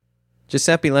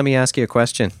Giuseppe, let me ask you a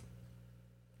question.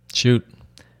 Shoot.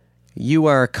 You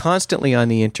are constantly on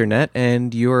the internet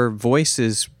and your voice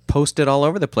is posted all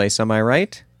over the place, am I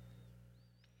right?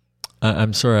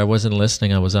 I'm sorry, I wasn't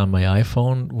listening. I was on my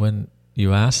iPhone when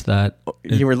you asked that.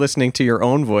 You were listening to your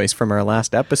own voice from our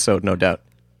last episode, no doubt.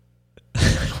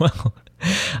 Well,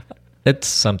 it's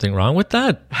something wrong with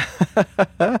that.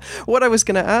 What I was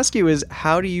going to ask you is,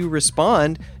 how do you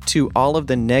respond to all of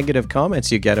the negative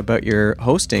comments you get about your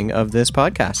hosting of this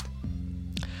podcast?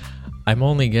 I'm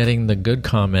only getting the good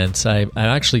comments. I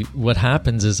actually, what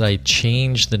happens is I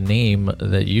change the name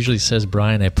that usually says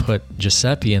Brian. I put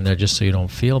Giuseppe in there just so you don't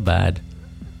feel bad.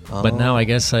 Oh. But now I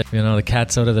guess the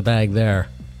cat's out of the bag there.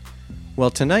 Well,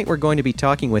 tonight we're going to be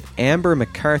talking with Amber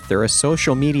MacArthur, a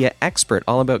social media expert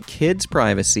all about kids'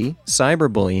 privacy,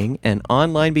 cyberbullying, and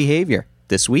online behavior.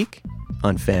 This week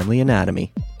on Family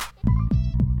Anatomy.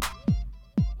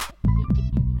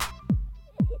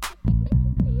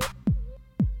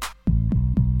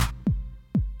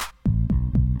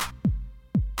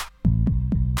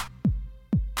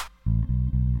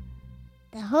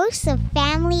 The hosts of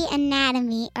Family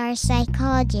Anatomy are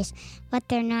psychologists, but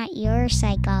they're not your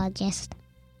psychologist.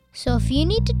 So if you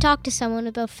need to talk to someone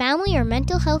about family or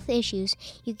mental health issues,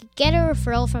 you can get a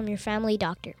referral from your family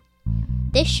doctor.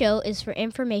 This show is for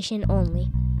information only.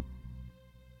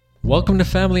 Welcome to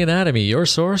Family Anatomy, your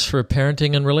source for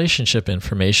parenting and relationship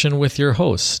information with your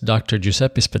hosts, Dr.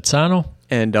 Giuseppe Spezzano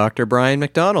and Dr. Brian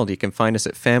McDonald. You can find us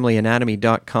at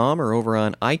familyanatomy.com or over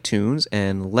on iTunes,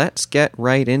 and let's get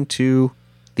right into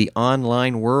the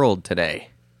online world today.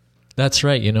 That's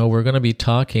right. We're going to be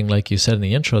talking, like you said in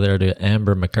the intro there, to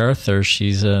Amber MacArthur.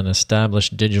 She's an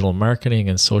established digital marketing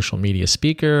and social media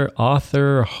speaker,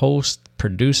 author, host,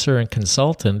 producer, and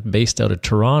consultant based out of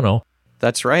Toronto.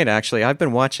 That's right. Actually, I've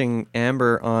been watching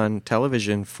Amber on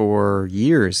television for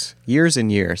years and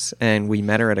years. And we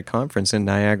met her at a conference in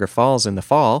Niagara Falls in the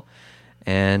fall.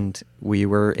 And we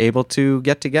were able to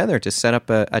get together to set up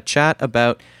a chat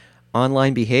about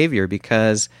online behavior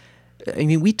because,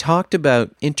 we talked about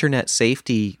internet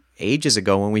safety ages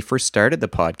ago when we first started the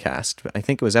podcast. I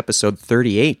think it was episode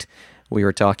 38 we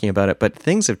were talking about it. But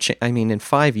things have changed. In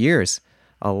 5 years,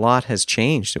 a lot has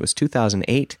changed. It was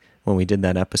 2008 when we did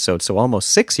that episode, so almost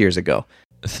 6 years ago.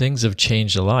 Things have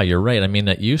changed a lot. You're right.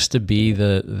 That used to be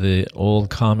the old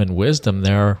common wisdom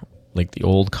there, like the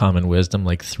old common wisdom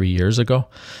like 3 years ago.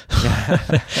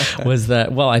 Was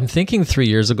that, well, I'm thinking 3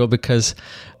 years ago because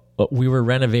we were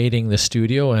renovating the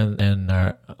studio and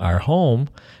our home,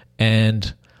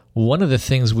 and one of the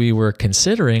things we were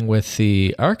considering with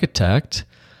the architect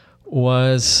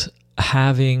was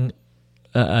having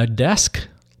a desk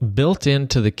built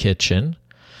into the kitchen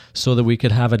so that we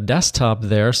could have a desktop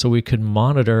there so we could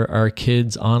monitor our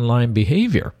kids' online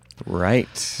behavior.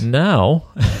 Right. Now,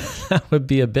 that would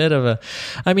be a bit of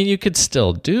you could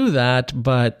still do that,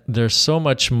 but there's so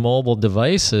much mobile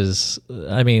devices,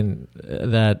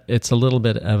 that it's a little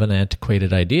bit of an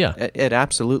antiquated idea. It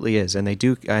absolutely is. And they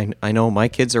do, I know my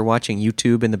kids are watching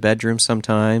YouTube in the bedroom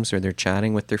sometimes, or they're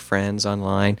chatting with their friends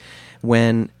online.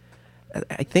 When,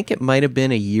 I think it might have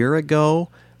been a year ago,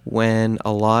 when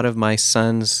a lot of my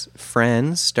son's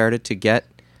friends started to get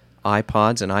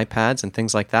iPods and iPads and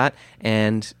things like that,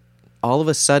 and all of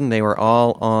a sudden they were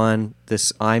all on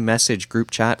this iMessage group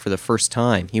chat for the first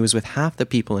time. He was with half the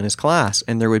people in his class,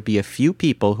 and there would be a few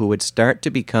people who would start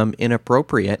to become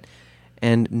inappropriate,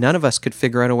 and none of us could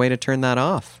figure out a way to turn that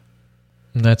off.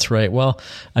 That's right. Well,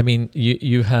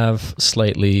 you have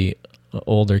slightly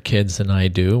older kids than I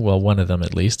do. Well, one of them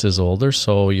at least is older,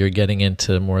 so you're getting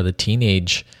into more of the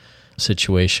teenage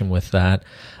situation with that.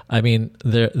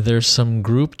 There's some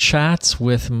group chats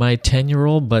with my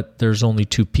 10-year-old, but there's only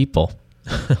 2 people.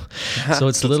 So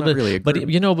it's a little bit, really but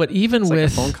even it's with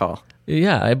like a phone call.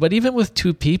 Yeah, but even with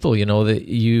 2 people, that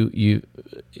you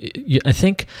I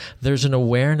think there's an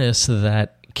awareness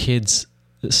that kids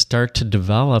start to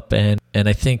develop, and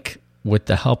I think with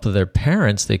the help of their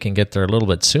parents, they can get there a little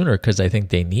bit sooner because I think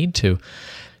they need to.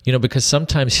 Because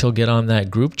sometimes he'll get on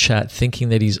that group chat thinking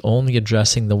that he's only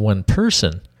addressing the one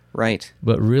person. Right.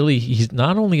 But really, he's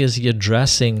not only is he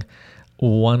addressing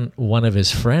one of his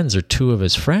friends or 2 of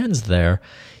his friends there,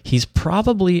 he's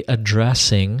probably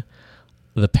addressing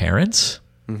the parents,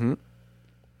 mm-hmm.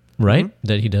 right? Mm-hmm.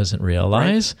 That he doesn't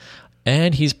realize. Right.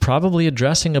 And he's probably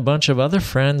addressing a bunch of other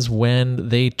friends when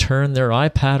they turn their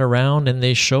iPad around and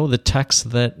they show the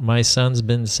text that my son's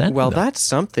been sending Well, them. That's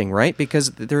something, right? Because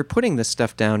they're putting this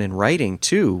stuff down in writing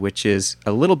too, which is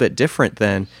a little bit different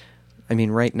than,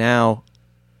 right now,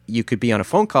 you could be on a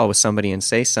phone call with somebody and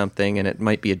say something and it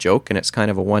might be a joke and it's kind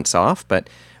of a once-off, but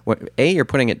A, you're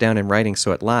putting it down in writing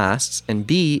so it lasts, and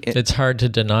B, it's hard to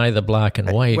deny the black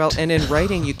and white. Well, and in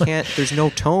writing you can't, there's no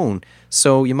tone.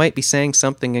 So you might be saying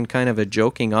something in kind of a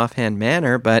joking, offhand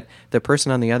manner, but the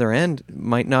person on the other end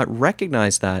might not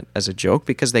recognize that as a joke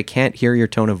because they can't hear your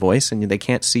tone of voice and they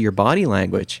can't see your body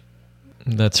language.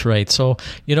 That's right. So,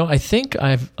 I think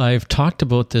I've talked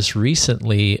about this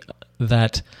recently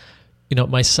that,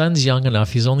 my son's young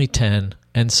enough, he's only 10,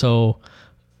 and so,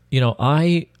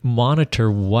 I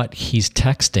monitor what he's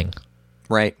texting.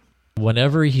 Right.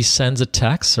 Whenever he sends a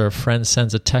text or a friend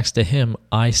sends a text to him,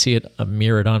 I see it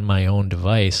mirrored on my own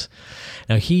device.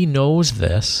 Now, he knows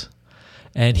this,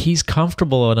 and he's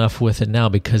comfortable enough with it now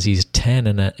because he's 10.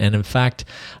 And in fact,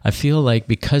 I feel like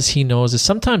because he knows it,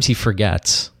 sometimes he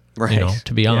forgets. Right.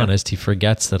 To be honest, he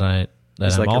forgets that I'm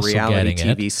like also a reality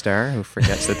getting TV it. Star who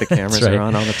forgets that the cameras right. are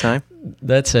on all the time.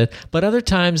 That's it. But other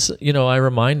times, I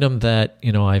remind him that,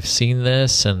 I've seen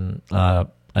this and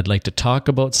I'd like to talk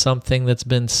about something that's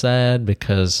been said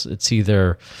because it's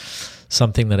either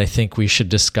something that I think we should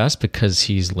discuss because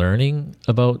he's learning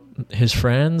about his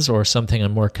friends or something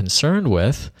I'm more concerned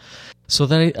with. So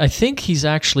that I think he's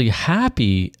actually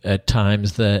happy at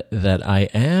times that I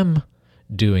am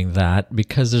doing that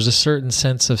because there's a certain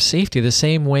sense of safety. The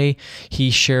same way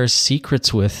he shares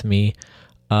secrets with me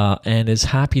and is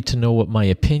happy to know what my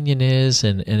opinion is,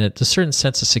 and it's a certain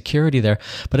sense of security there.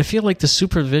 But I feel like the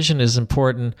supervision is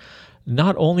important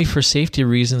not only for safety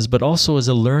reasons, but also as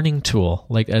a learning tool,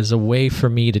 like as a way for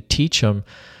me to teach him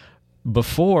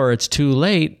before it's too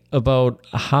late about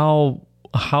how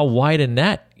wide a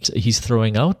net he's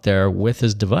throwing out there with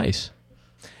his device.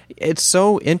 It's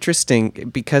so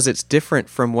interesting because it's different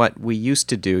from what we used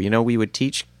to do. We would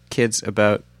teach kids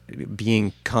about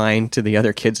being kind to the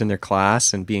other kids in their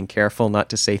class and being careful not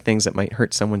to say things that might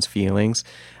hurt someone's feelings.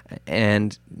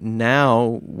 And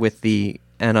now with the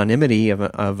anonymity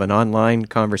of an online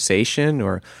conversation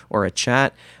or a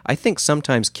chat, I think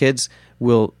sometimes kids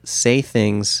will say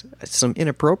things, some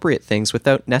inappropriate things,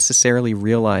 without necessarily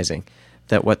realizing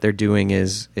that what they're doing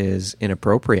is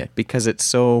inappropriate because it's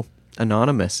so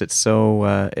anonymous. It's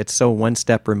so one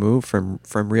step removed from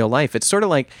real life. It's sort of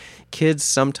like kids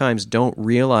sometimes don't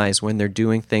realize when they're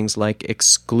doing things like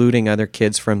excluding other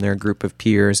kids from their group of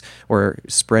peers or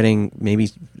spreading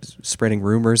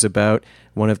rumors about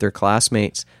one of their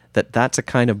classmates, that's a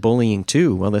kind of bullying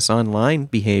too. Well, this online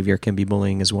behavior can be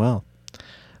bullying as well.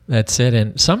 That's it.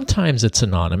 And sometimes it's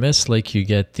anonymous, like you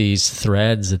get these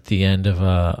threads at the end of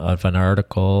an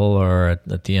article or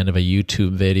at the end of a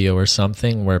YouTube video or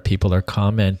something where people are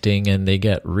commenting and they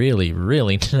get really,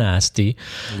 really nasty.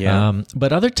 Yeah.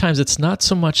 But other times it's not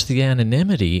so much the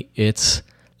anonymity, it's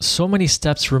so many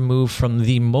steps removed from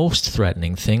the most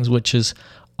threatening things, which is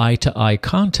eye-to-eye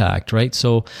contact, right?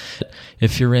 So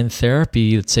if you're in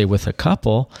therapy, let's say with a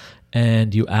couple,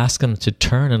 and you ask them to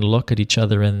turn and look at each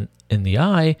other in the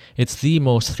eye, it's the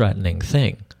most threatening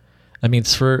thing. I mean,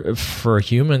 it's for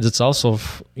humans, it's also,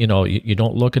 you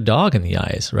don't look a dog in the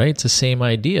eyes, right? It's the same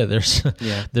idea.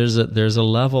 There's a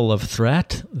level of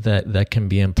threat that can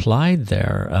be implied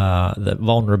there, that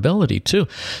vulnerability too.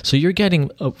 So you're getting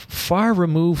far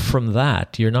removed from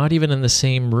that. You're not even in the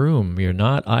same room. You're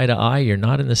not eye to eye. You're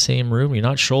not in the same room. You're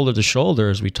not shoulder to shoulder,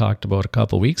 as we talked about a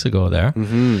couple of weeks ago there.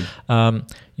 Mm-hmm.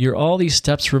 You're all these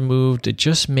steps removed. It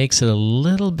just makes it a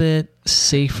little bit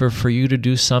safer for you to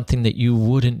do something that you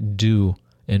wouldn't do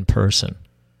in person.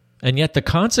 And yet the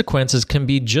consequences can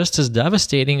be just as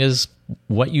devastating as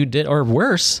what you did, or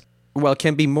worse. Well, it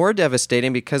can be more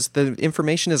devastating because the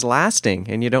information is lasting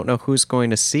and you don't know who's going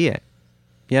to see it.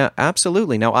 Yeah,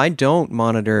 absolutely. Now, I don't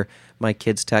monitor my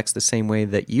kids' text the same way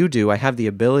that you do. I have the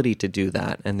ability to do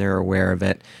that, and they're aware of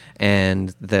it.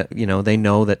 And that, they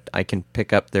know that I can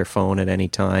pick up their phone at any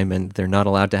time, and they're not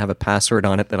allowed to have a password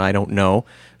on it that I don't know.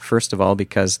 First of all,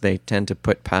 because they tend to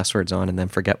put passwords on and then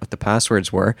forget what the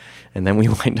passwords were, and then we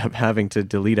wind up having to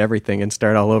delete everything and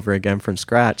start all over again from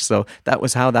scratch. So that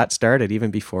was how that started, even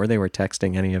before they were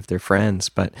texting any of their friends.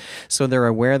 But so they're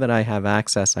aware that I have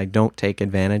access. I don't take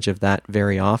advantage of that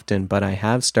very often, but I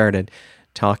have started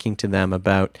talking to them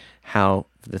about how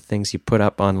the things you put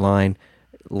up online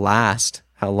last,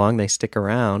 how long they stick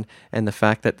around, and the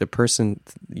fact that the person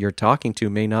you're talking to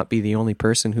may not be the only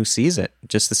person who sees it,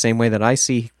 just the same way that I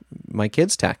see my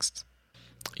kids' texts.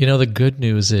 The good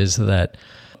news is that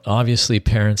obviously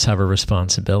parents have a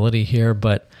responsibility here,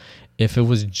 but if it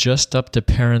was just up to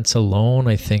parents alone,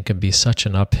 I think it'd be such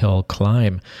an uphill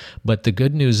climb. But the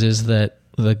good news is that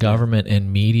the government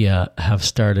and media have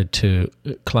started to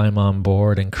climb on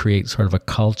board and create sort of a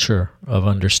culture of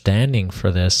understanding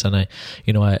for this. And I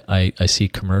see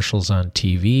commercials on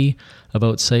TV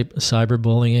about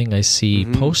cyberbullying. I see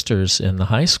posters in the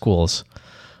high schools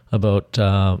about,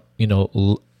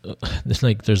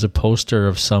 like there's a poster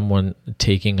of someone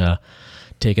taking a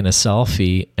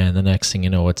selfie, and the next thing you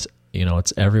know, it's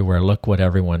everywhere. Look what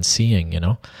everyone's seeing,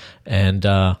 and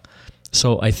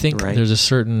so I think there's a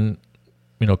certain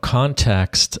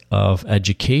context of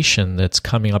education that's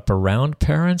coming up around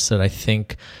parents that I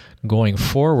think going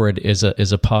forward is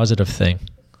a positive thing.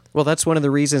 Well, that's one of the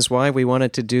reasons why we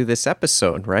wanted to do this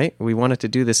episode, right? We wanted to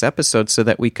do this episode so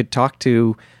that we could talk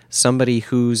to somebody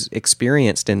who's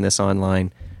experienced in this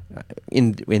online,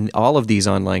 in all of these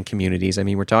online communities. I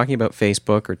mean, we're talking about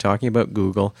Facebook, or talking about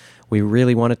Google. We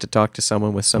really wanted to talk to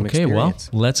someone with some experience.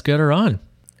 Okay, well, let's get her on.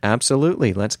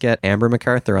 Absolutely. Let's get Amber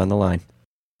MacArthur on the line.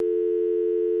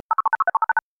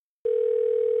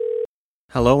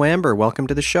 Hello, Amber. Welcome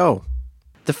to the show.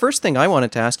 The first thing I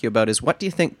wanted to ask you about is, what do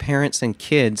you think parents and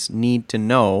kids need to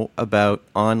know about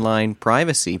online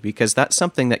privacy? Because that's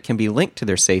something that can be linked to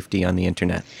their safety on the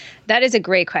internet. That is a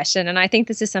great question. And I think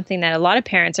this is something that a lot of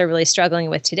parents are really struggling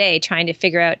with today, trying to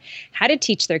figure out how to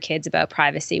teach their kids about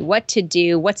privacy, what to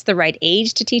do, what's the right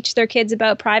age to teach their kids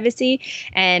about privacy.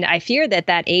 And I fear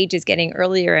that age is getting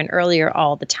earlier and earlier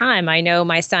all the time. I know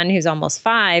my son, who's almost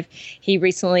 5, he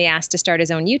recently asked to start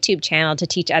his own YouTube channel to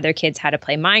teach other kids how to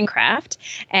play Minecraft.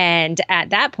 And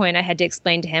at that point, I had to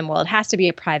explain to him, well, it has to be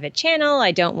a private channel.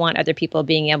 I don't want other people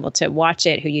being able to watch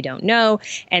it who you don't know.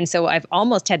 And so I've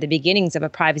almost had the beginnings of a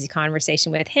privacy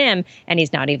conversation with him, and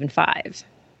he's not even 5.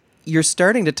 You're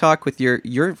starting to talk with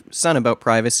your son about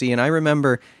privacy, and I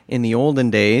remember in the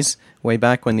olden days, way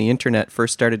back when the internet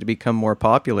first started to become more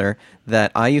popular,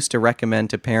 that I used to recommend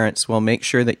to parents, well, make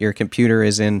sure that your computer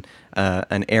is in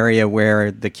an area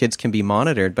where the kids can be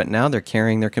monitored, but now they're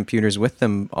carrying their computers with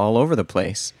them all over the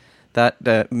place.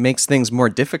 That makes things more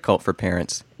difficult for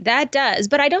parents. That does,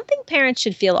 but I don't think parents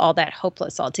should feel all that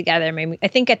hopeless altogether. I mean, I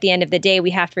think at the end of the day,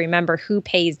 we have to remember who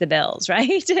pays the bills,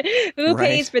 right? Who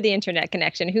pays for the internet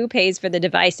connection? Who pays for the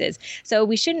devices? So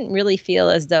we shouldn't really feel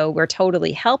as though we're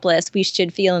totally helpless. We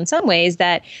should feel in some ways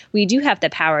that we do have the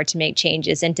power to make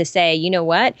changes and to say, you know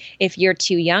what, if you're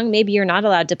too young, maybe you're not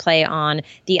allowed to play on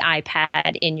the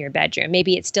iPad in your bedroom.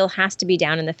 Maybe it still has to be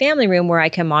down in the family room where I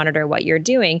can monitor what you're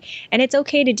doing. And it's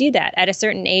okay to do that. At a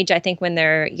certain age, I think when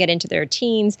they get into their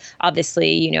teens,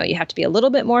 obviously, you have to be a little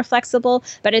bit more flexible.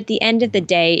 But at the end of the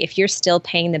day, if you're still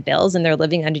paying the bills and they're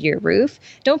living under your roof,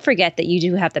 don't forget that you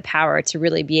do have the power to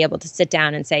really be able to sit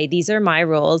down and say, these are my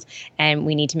rules, and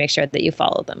we need to make sure that you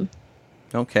follow them.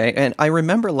 Okay, and I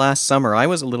remember last summer, I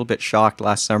was a little bit shocked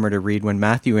last summer to read when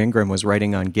Matthew Ingram was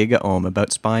writing on GigaOM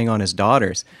about spying on his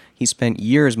daughters. He spent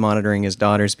years monitoring his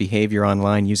daughter's behavior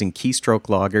online using keystroke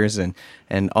loggers and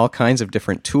all kinds of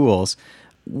different tools.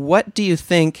 What do you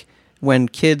think, when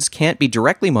kids can't be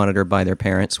directly monitored by their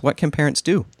parents, what can parents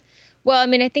do? Well, I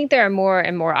mean, I think there are more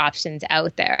and more options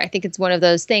out there. I think it's one of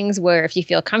those things where if you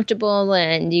feel comfortable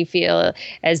and you feel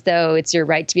as though it's your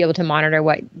right to be able to monitor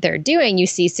what they're doing, you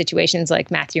see situations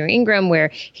like Matthew Ingram where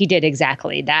he did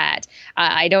exactly that.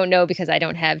 I don't know, because I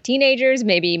don't have teenagers.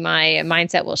 Maybe my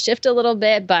mindset will shift a little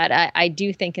bit, but I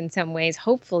do think in some ways,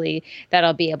 hopefully, that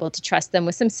I'll be able to trust them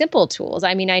with some simple tools.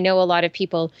 I mean, I know a lot of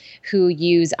people who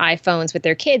use iPhones with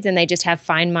their kids, and they just have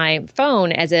Find My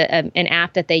Phone as an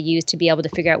app that they use to be able to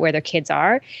figure out where their kids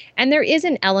are. And there is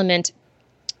an element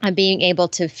of being able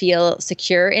to feel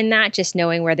secure in that, just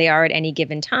knowing where they are at any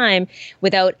given time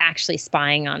without actually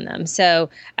spying on them. So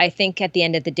I think at the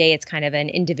end of the day, it's kind of an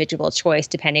individual choice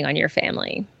depending on your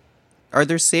family. Are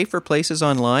there safer places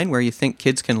online where you think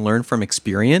kids can learn from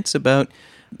experience about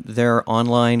their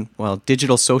online,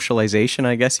 digital socialization,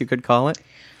 I guess you could call it?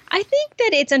 I think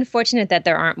that it's unfortunate that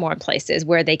there aren't more places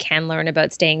where they can learn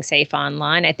about staying safe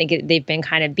online. I think they've been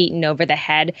kind of beaten over the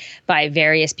head by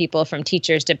various people, from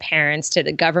teachers to parents to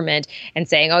the government, and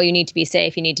saying, oh, you need to be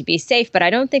safe, you need to be safe. But I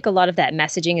don't think a lot of that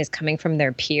messaging is coming from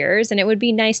their peers. And it would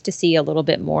be nice to see a little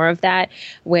bit more of that,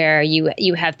 where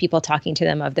you have people talking to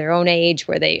them of their own age,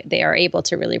 where they are able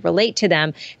to really relate to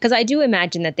them. Because I do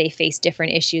imagine that they face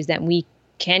different issues that we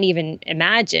can't even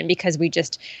imagine, because we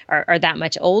just are that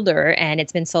much older, and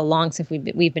it's been so long since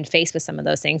we've been faced with some of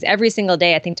those things. Every single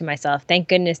day I think to myself, thank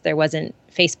goodness there wasn't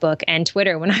Facebook and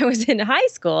Twitter when I was in high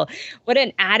school. What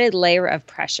an added layer of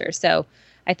pressure. So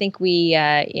I think we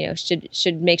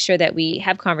should make sure that we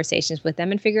have conversations with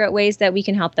them and figure out ways that we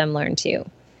can help them learn too.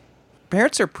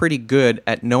 parents are pretty good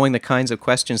at knowing the kinds of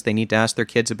questions they need to ask their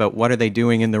kids about what are they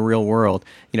doing in the real world,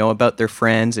 about their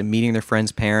friends and meeting their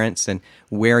friends' parents and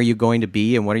where are you going to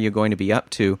be and what are you going to be up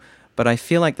to. But I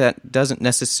feel like that doesn't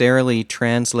necessarily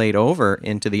translate over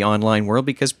into the online world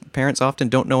because parents often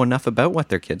don't know enough about what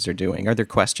their kids are doing. Are there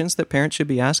questions that parents should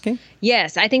be asking?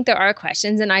 Yes, I think there are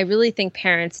questions. And I really think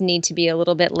parents need to be a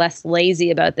little bit less lazy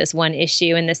about this one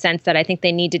issue in the sense that I think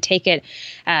they need to take it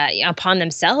upon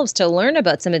themselves to learn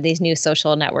about some of these new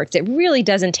social networks. It really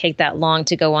doesn't take that long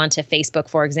to go onto Facebook,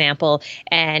 for example,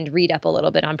 and read up a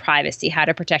little bit on privacy, how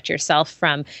to protect yourself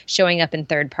from showing up in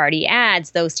third-party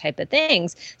ads, those type of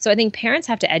things. So I think parents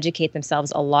have to educate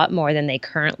themselves a lot more than they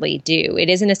currently do. It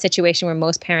isn't a situation where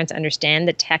most parents understand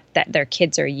the tech that their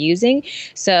kids are using.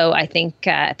 So I think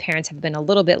parents have been a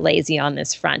little bit lazy on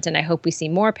this front, and I hope we see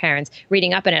more parents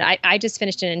reading up on it. I just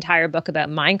finished an entire book about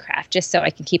Minecraft just so I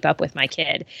can keep up with my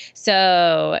kid.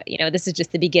 So, this is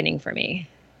just the beginning for me.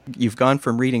 You've gone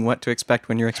from reading What to Expect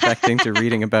When You're Expecting to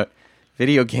reading about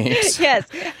video games. Yes,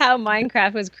 how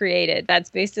Minecraft was created.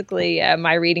 That's basically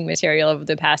my reading material over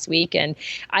the past week. And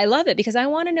I love it because I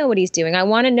want to know what he's doing. I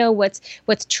want to know what's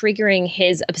triggering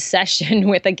his obsession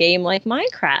with a game like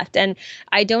Minecraft. And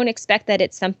I don't expect that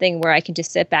it's something where I can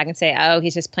just sit back and say, oh,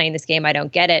 he's just playing this game. I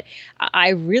don't get it. I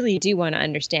really do want to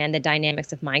understand the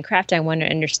dynamics of Minecraft. I want to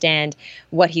understand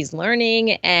what he's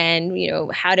learning and,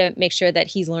 how to make sure that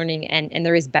he's learning and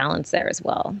there is balance there as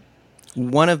well.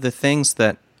 One of the things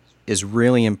that is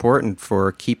really important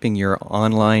for keeping your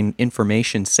online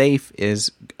information safe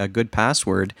is a good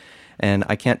password. And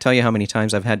I can't tell you how many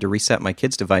times I've had to reset my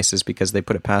kids' devices because they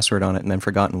put a password on it and then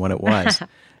forgotten what it was.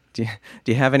 Do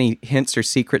you have any hints or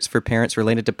secrets for parents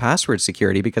related to password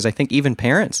security? Because I think even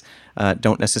parents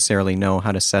don't necessarily know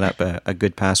how to set up a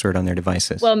good password on their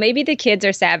devices. Well, maybe the kids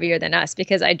are savvier than us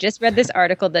because I just read this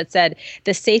article that said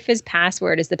the safest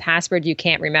password is the password you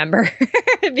can't remember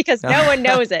because no one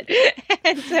knows it.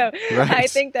 And so right. I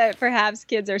think that perhaps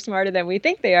kids are smarter than we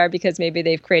think they are because maybe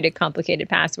they've created complicated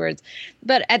passwords.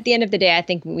 But at the end of the day, I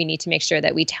think we need to make sure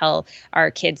that we tell our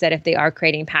kids that if they are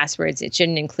creating passwords, it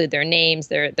shouldn't include their names,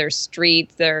 their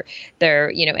streets, their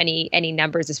any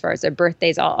numbers as far as their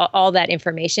birthdays, all that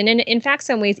information. And in fact,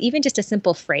 some ways, even just a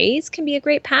simple phrase can be a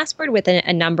great password with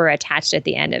a number attached at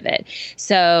the end of it.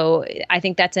 So I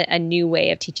think that's a new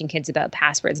way of teaching kids about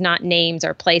passwords, not names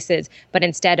or places, but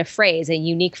instead a phrase, a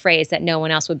unique phrase that no one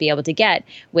else would be able to get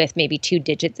with maybe 2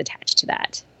 digits attached to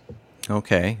that.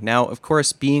 Okay. Now, of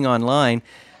course, being online,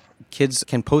 kids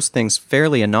can post things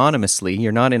fairly anonymously.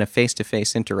 You're not in a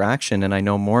face-to-face interaction, and I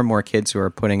know more and more kids who are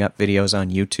putting up videos on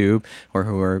YouTube or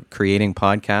who are creating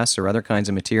podcasts or other kinds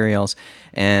of materials.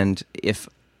 And if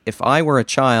I were a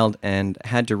child and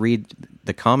had to read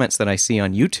the comments that I see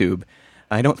on YouTube,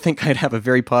 I don't think I'd have a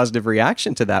very positive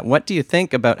reaction to that. What do you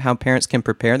think about how parents can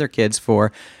prepare their kids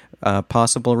for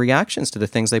possible reactions to the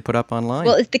things they put up online?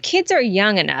 Well, if the kids are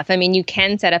young enough, you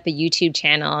can set up a YouTube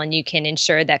channel and you can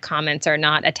ensure that comments are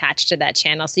not attached to that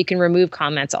channel. So you can remove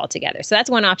comments altogether. So that's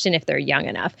one option if they're young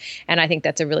enough. And I think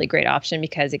that's a really great option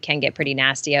because it can get pretty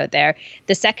nasty out there.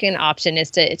 The second option is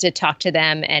to talk to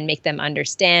them and make them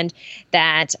understand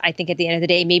that I think at the end of the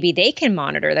day, maybe they can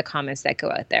monitor the comments that go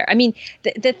out there.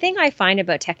 The thing I find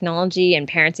about technology and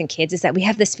parents and kids is that we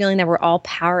have this feeling that we're all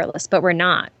powerless, but we're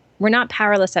not. We're not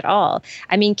powerless at all.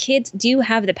 Kids do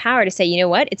have the power to say, you know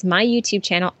what, it's my YouTube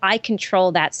channel. I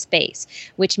control that space,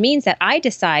 which means that I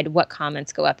decide what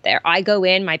comments go up there. I go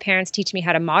in, my parents teach me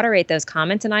how to moderate those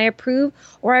comments, and I approve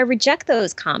or I reject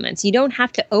those comments. You don't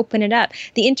have to open it up.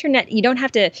 The internet, you don't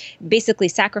have to basically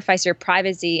sacrifice your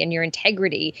privacy and your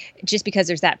integrity just because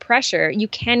there's that pressure. You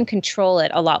can control it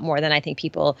a lot more than I think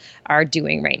people are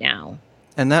doing right now.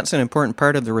 And that's an important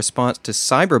part of the response to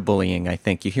cyberbullying, I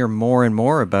think. You hear more and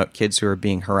more about kids who are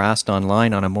being harassed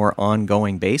online on a more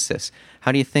ongoing basis.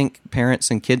 How do you think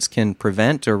parents and kids can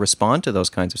prevent or respond to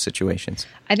those kinds of situations?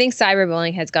 I think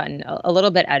cyberbullying has gotten a little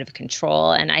bit out of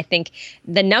control. And I think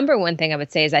the number one thing I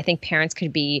would say is I think parents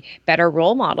could be better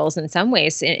role models in some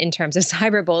ways in terms of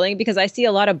cyberbullying, because I see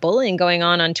a lot of bullying going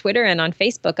on Twitter and on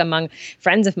Facebook among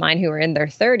friends of mine who are in their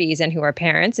 30s and who are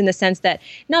parents, in the sense that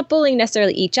not bullying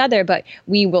necessarily each other, but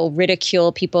we will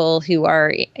ridicule people who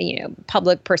are,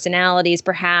 public personalities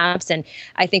perhaps. And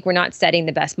I think we're not setting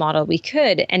the best model we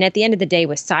could. And at the end of the day,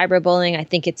 with cyberbullying, I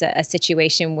think it's a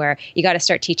situation where you got to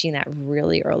start teaching that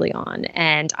really early on.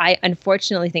 And I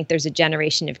unfortunately think there's a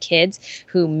generation of kids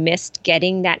who missed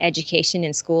getting that education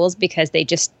in schools because they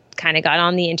just kind of got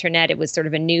on the internet. It was sort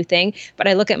of a new thing. But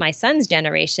I look at my son's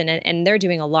generation and they're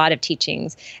doing a lot of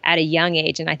teachings at a young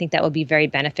age. And I think that will be very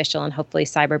beneficial, and hopefully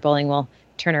cyberbullying will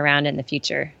turn around in the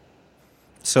future.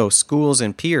 So schools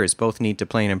and peers both need to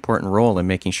play an important role in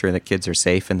making sure that kids are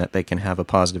safe and that they can have a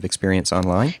positive experience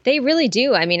online. They really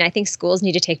do. I mean, I think schools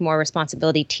need to take more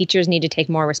responsibility. Teachers need to take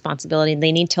more responsibility.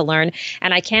 They need to learn.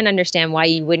 And I can't understand why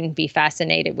you wouldn't be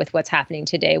fascinated with what's happening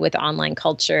today with online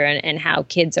culture and how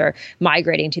kids are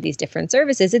migrating to these different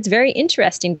services. It's very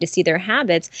interesting to see their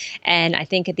habits. And I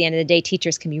think at the end of the day,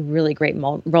 teachers can be really great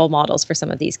role models for some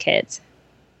of these kids.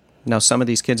 Now, some of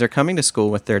these kids are coming to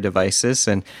school with their devices,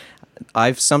 and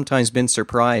I've sometimes been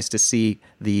surprised to see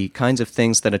the kinds of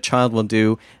things that a child will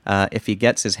do if he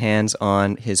gets his hands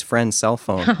on his friend's cell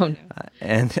phone. Oh, no.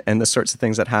 And the sorts of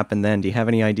things that happen then. Do you have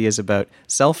any ideas about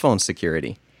cell phone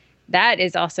security? That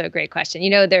is also a great question. You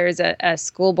know, there's a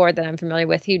school board that I'm familiar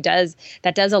with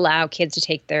that does allow kids to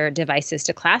take their devices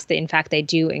to class. In fact, they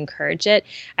do encourage it.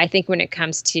 I think when it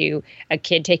comes to a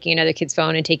kid taking another kid's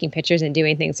phone and taking pictures and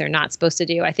doing things they're not supposed to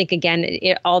do, I think, again,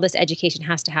 all this education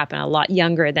has to happen a lot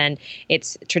younger than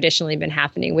it's traditionally been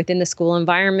happening within the school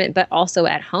environment, but also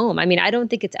at home. I mean, I don't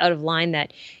think it's out of line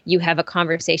that you have a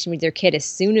conversation with your kid as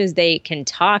soon as they can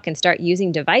talk and start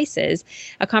using devices,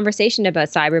 a conversation about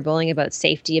cyberbullying, about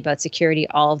safety, about security,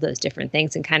 all of those different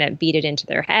things, and kind of beat it into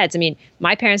their heads. I mean,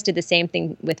 my parents did the same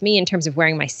thing with me in terms of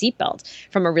wearing my seatbelt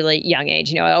from a really young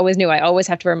age. You know, I always knew I always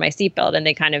have to wear my seatbelt, and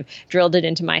they kind of drilled it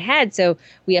into my head. So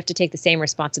we have to take the same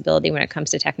responsibility when it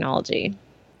comes to technology.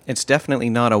 It's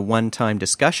definitely not a one-time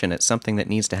discussion. It's something that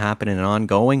needs to happen in an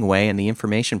ongoing way, and the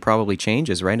information probably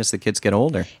changes, right, as the kids get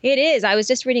older. It is. I was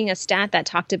just reading a stat that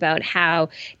talked about how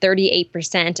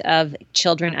 38% of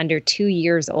children under 2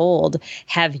 years old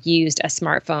have used a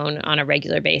smartphone on a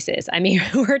regular basis. I mean,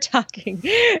 we're talking,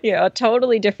 a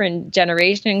totally different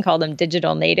generation, call them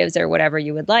digital natives or whatever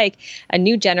you would like, a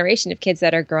new generation of kids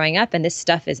that are growing up, and this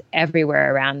stuff is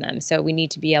everywhere around them. So we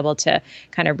need to be able to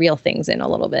kind of reel things in a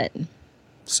little bit.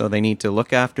 So they need to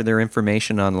look after their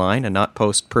information online and not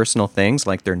post personal things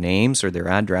like their names or their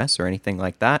address or anything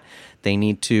like that. They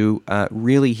need to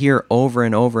really hear over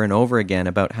and over and over again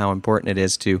about how important it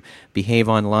is to behave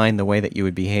online the way that you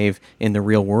would behave in the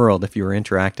real world if you were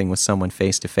interacting with someone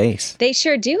face to face. They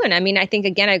sure do. And I mean, I think,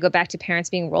 again, I go back to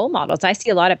parents being role models. I see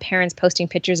a lot of parents posting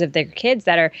pictures of their kids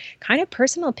that are kind of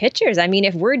personal pictures. I mean,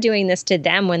 if we're doing this to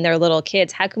them when they're little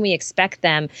kids, how can we expect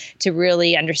them to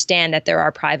really understand that there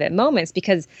are private moments?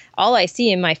 Because all I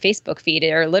see in my Facebook feed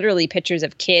are literally pictures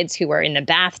of kids who are in the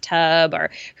bathtub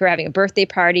or who are having a birthday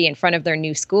party in front of their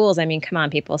new schools. I mean, come on,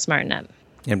 people, smarten up.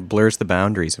 It blurs the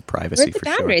boundaries of privacy, blurs the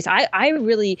boundaries.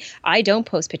 Sure. I don't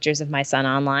post pictures of my son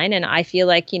online, and I feel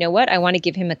like, you know what, I want to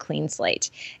give him a clean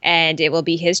slate, and it will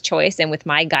be his choice. And with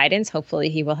my guidance, hopefully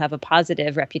he will have a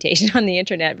positive reputation on the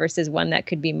internet versus one that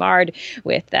could be marred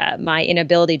with my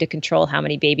inability to control how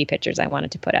many baby pictures I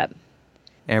wanted to put up.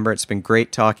 Amber, it's been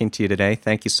great talking to you today.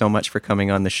 Thank you so much for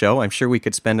coming on the show. I'm sure we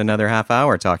could spend another half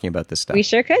hour talking about this stuff. We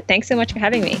sure could. Thanks so much for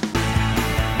having me.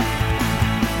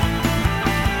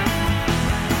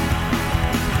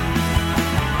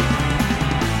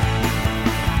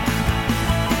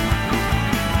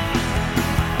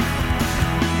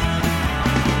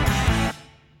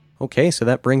 Okay, so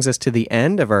that brings us to the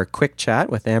end of our quick chat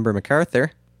with Amber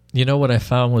MacArthur. You know, what I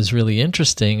found was really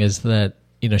interesting is that,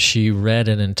 she read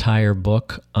an entire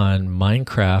book on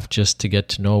Minecraft just to get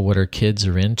to know what her kids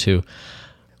are into.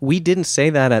 We didn't say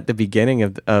that at the beginning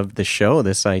of the show,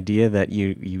 this idea that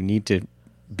you need to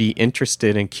be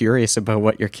interested and curious about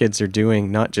what your kids are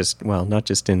doing, not just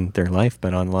in their life,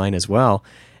 but online as well.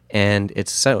 And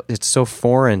it's so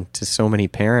foreign to so many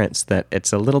parents that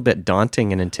it's a little bit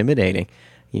daunting and intimidating.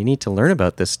 You need to learn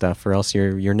about this stuff, or else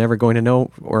you're never going to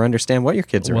know or understand what your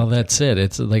kids are. Well, that's it.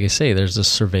 It's like I say, there's a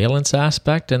surveillance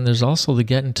aspect, and there's also the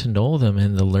getting to know them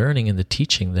and the learning and the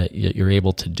teaching that you're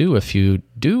able to do if you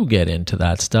do get into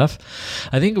that stuff.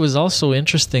 I think it was also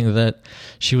interesting that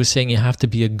she was saying you have to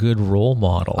be a good role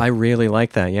model. I really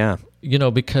like that, yeah.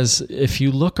 Because if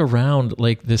you look around,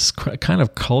 like this kind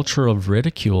of culture of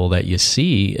ridicule that you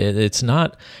see, it's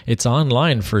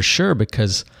online for sure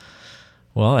because,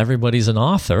 well, everybody's an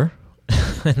author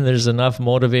and there's enough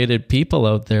motivated people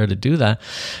out there to do that.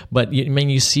 But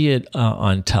you see it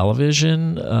on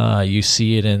television, you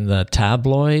see it in the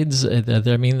tabloids.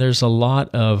 I mean, there's a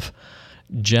lot of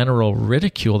general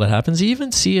ridicule that happens. You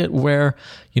even see it where,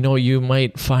 you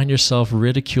might find yourself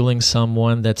ridiculing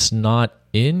someone that's not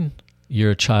in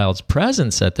your child's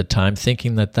presence at the time,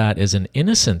 thinking that is an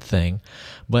innocent thing.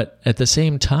 But at the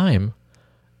same time,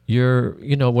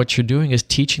 what you're doing is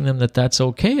teaching them that that's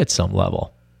okay at some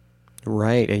level.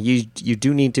 Right. And you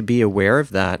do need to be aware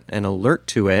of that and alert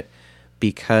to it,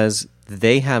 because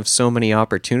they have so many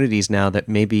opportunities now that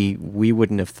maybe we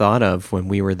wouldn't have thought of when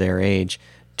we were their age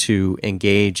to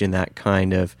engage in that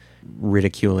kind of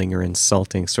ridiculing or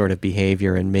insulting sort of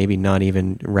behavior, and maybe not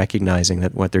even recognizing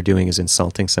that what they're doing is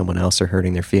insulting someone else or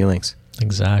hurting their feelings.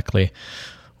 Exactly.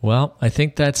 Well, I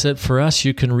think that's it for us.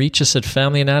 You can reach us at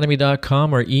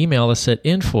FamilyAnatomy.com or email us at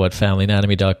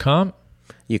info@FamilyAnatomy.com.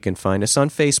 You can find us on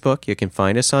Facebook. You can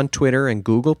find us on Twitter and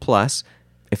Google+.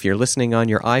 If you're listening on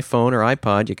your iPhone or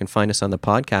iPod, you can find us on the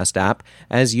podcast app.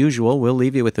 As usual, we'll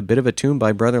leave you with a bit of a tune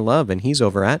by Brother Love, and he's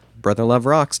over at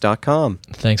BrotherLoveRocks.com.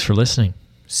 Thanks for listening.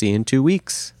 See you in 2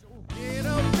 weeks. Get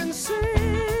up and sing,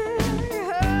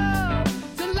 oh,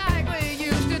 like we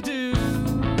used to do.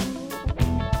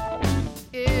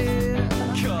 Yeah,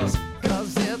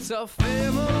 'cause it's a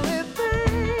family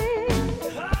thing.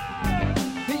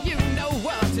 You know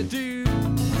what to do.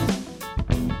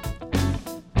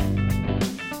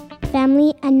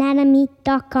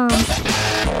 FamilyAnatomy.com.